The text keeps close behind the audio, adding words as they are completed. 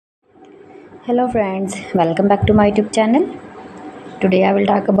Hello friends, welcome back to my YouTube channel. Today I will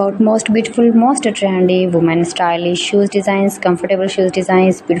talk about most beautiful, most trendy, women stylish shoes designs, comfortable shoes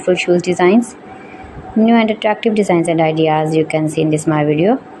designs, beautiful shoes designs, new and attractive designs and ideas you can see in this my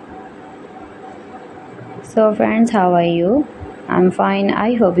video. So friends, how are you? I'm fine.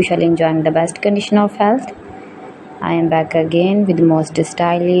 I hope you shall enjoying the best condition of health. I am back again with most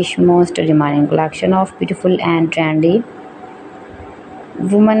stylish, most demanding collection of beautiful and trendy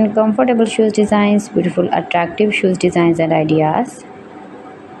women comfortable shoes designs, beautiful attractive shoes designs and ideas.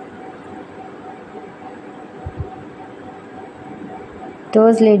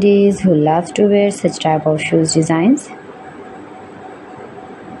 Those ladies who love to wear such type of shoes designs.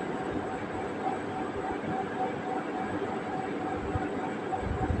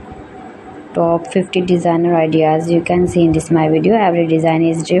 Top 50 designer ideas you can see in this my video. Every design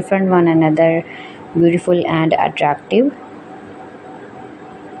is different, one another, beautiful and attractive.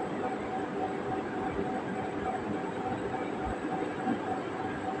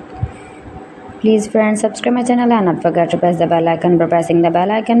 Please friends, subscribe my channel and not forget to press the bell icon. By pressing the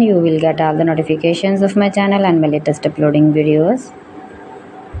bell icon you will get all the notifications of my channel and my latest uploading videos.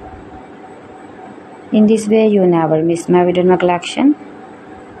 In this way you never miss my video in my collection.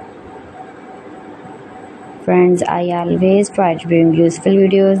 Friends, I always try to bring useful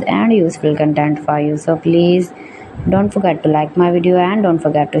videos and useful content for you, so please don't forget to like my video and don't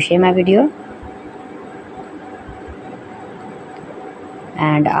forget to share my video.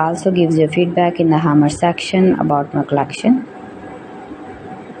 And also gives your feedback in the hammer section about my collection.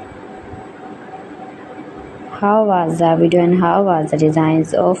 How was the video and how was the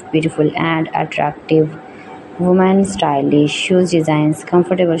designs of beautiful and attractive women stylish shoes designs,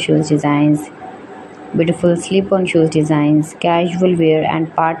 comfortable shoes designs, beautiful slip-on shoes designs, casual wear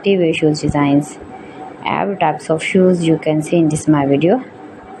and party wear shoes designs. Every types of shoes you can see in this my video.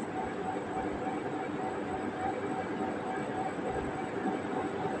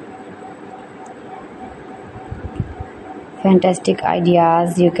 Fantastic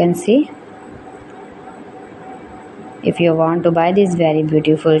ideas you can see. If you want to buy this very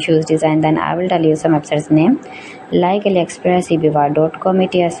beautiful shoes design, then I will tell you some websites name like AliExpress, eBay.com,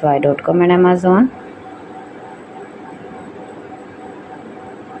 ETSY.com and Amazon.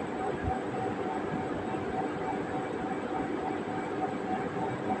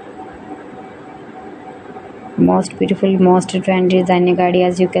 Most beautiful, most trendy designing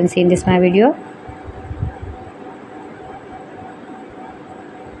ideas you can see in this my video.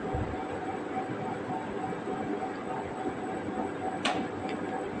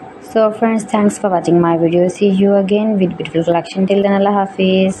 So friends, thanks for watching my video. See you again with beautiful collection. Till then, Allah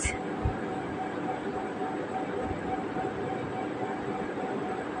Hafiz.